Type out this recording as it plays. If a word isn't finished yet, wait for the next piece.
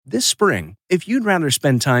This spring, if you'd rather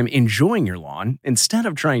spend time enjoying your lawn instead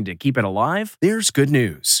of trying to keep it alive, there's good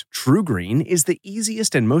news. TruGreen is the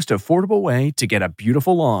easiest and most affordable way to get a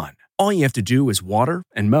beautiful lawn. All you have to do is water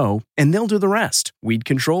and mow, and they'll do the rest. Weed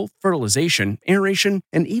control, fertilization, aeration,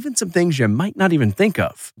 and even some things you might not even think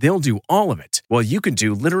of. They'll do all of it, while you can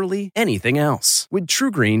do literally anything else. With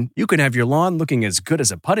TruGreen, you can have your lawn looking as good as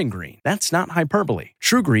a putting green. That's not hyperbole.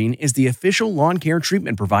 TruGreen is the official lawn care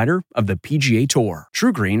treatment provider of the PGA Tour.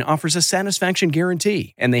 TruGreen offers a satisfaction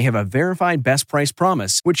guarantee, and they have a verified best price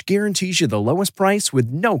promise, which guarantees you the lowest price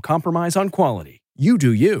with no compromise on quality. You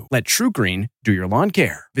do you. Let TruGreen do your lawn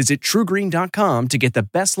care. Visit TruGreen.com to get the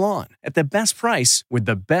best lawn at the best price with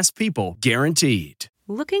the best people guaranteed.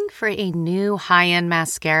 Looking for a new high-end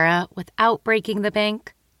mascara without breaking the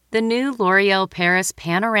bank? The new L'Oreal Paris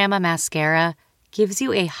Panorama Mascara gives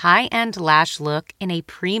you a high-end lash look in a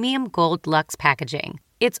premium gold luxe packaging.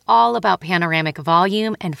 It's all about panoramic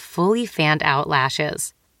volume and fully fanned-out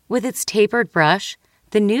lashes. With its tapered brush,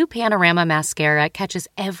 the new Panorama Mascara catches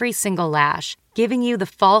every single lash, giving you the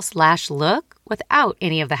false lash look without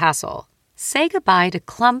any of the hassle. Say goodbye to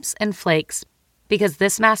clumps and flakes, because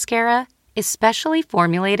this mascara is specially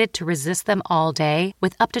formulated to resist them all day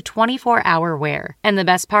with up to 24-hour wear. And the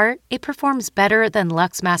best part? It performs better than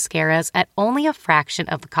Luxe mascaras at only a fraction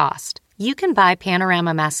of the cost. You can buy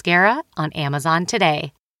Panorama Mascara on Amazon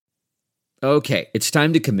today. Okay, it's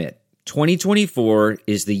time to commit. 2024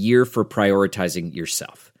 is the year for prioritizing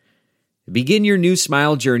yourself. Begin your new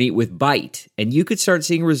smile journey with Byte, and you could start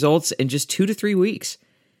seeing results in just 2 to 3 weeks.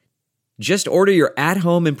 Just order your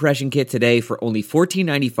at-home impression kit today for only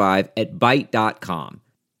 $14.95 at Byte.com.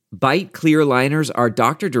 Byte clear liners are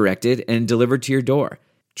doctor-directed and delivered to your door.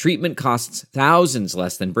 Treatment costs thousands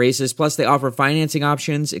less than braces, plus they offer financing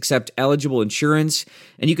options, accept eligible insurance,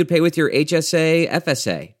 and you could pay with your HSA,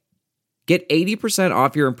 FSA. Get 80%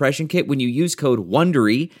 off your impression kit when you use code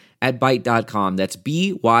WONDERY at Byte.com. That's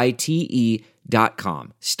BYTE.com.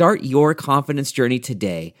 Start your confidence journey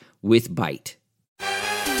today with Byte.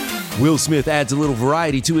 Will Smith adds a little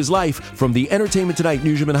variety to his life. From the Entertainment Tonight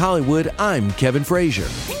newsroom in Hollywood, I'm Kevin Frazier.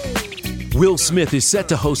 Will Smith is set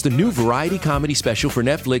to host a new variety comedy special for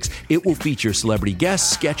Netflix. It will feature celebrity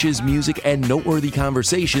guests, sketches, music, and noteworthy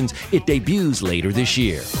conversations. It debuts later this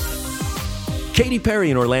year. Katy Perry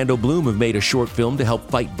and Orlando Bloom have made a short film to help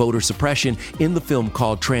fight voter suppression. In the film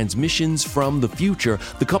called Transmissions from the Future,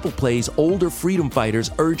 the couple plays older freedom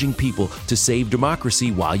fighters urging people to save democracy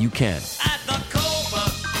while you can.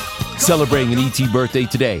 Celebrating an E.T. birthday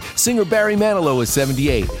today, singer Barry Manilow is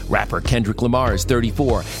 78, rapper Kendrick Lamar is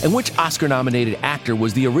 34, and which Oscar-nominated actor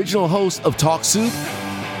was the original host of Talk Soup?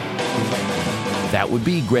 That would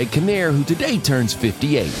be Greg Kinnear, who today turns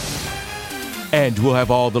 58. And we'll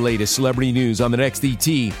have all the latest celebrity news on the next ET.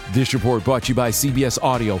 This report brought to you by CBS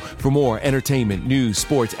Audio. For more entertainment, news,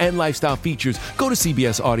 sports, and lifestyle features, go to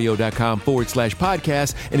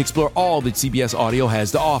cbsaudio.com/podcast and explore all that CBS Audio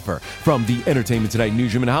has to offer. From the Entertainment Tonight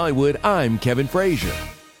newsroom in Hollywood, I'm Kevin Frazier.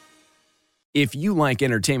 If you like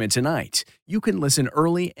Entertainment Tonight, you can listen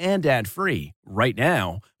early and ad-free right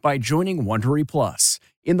now by joining Wondery Plus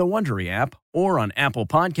in the Wondery app or on Apple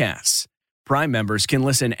Podcasts. Prime members can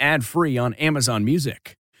listen ad-free on Amazon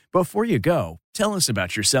Music. Before you go, tell us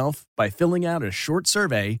about yourself by filling out a short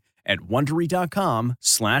survey at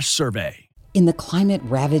Wondery.com/survey. In the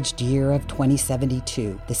climate-ravaged year of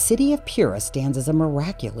 2072, the city of Pura stands as a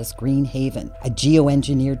miraculous green haven, a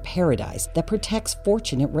geoengineered paradise that protects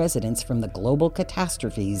fortunate residents from the global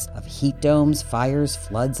catastrophes of heat domes, fires,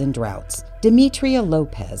 floods, and droughts. Demetria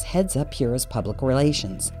Lopez heads up Pura's public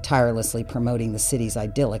relations, tirelessly promoting the city's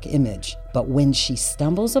idyllic image. But when she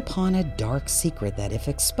stumbles upon a dark secret that, if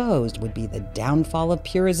exposed, would be the downfall of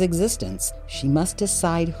Pura's existence, she must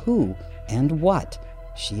decide who and what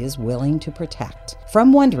she is willing to protect.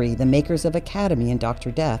 From Wondery, the makers of Academy and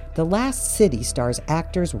Dr. Death, The Last City stars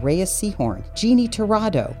actors Reyes Sehorn, Jeannie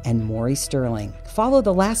Torrado, and Maury Sterling. Follow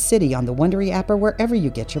The Last City on the Wondery app or wherever you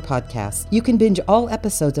get your podcasts. You can binge all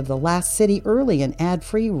episodes of The Last City early and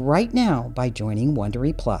ad-free right now by joining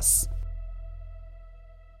Wondery Plus.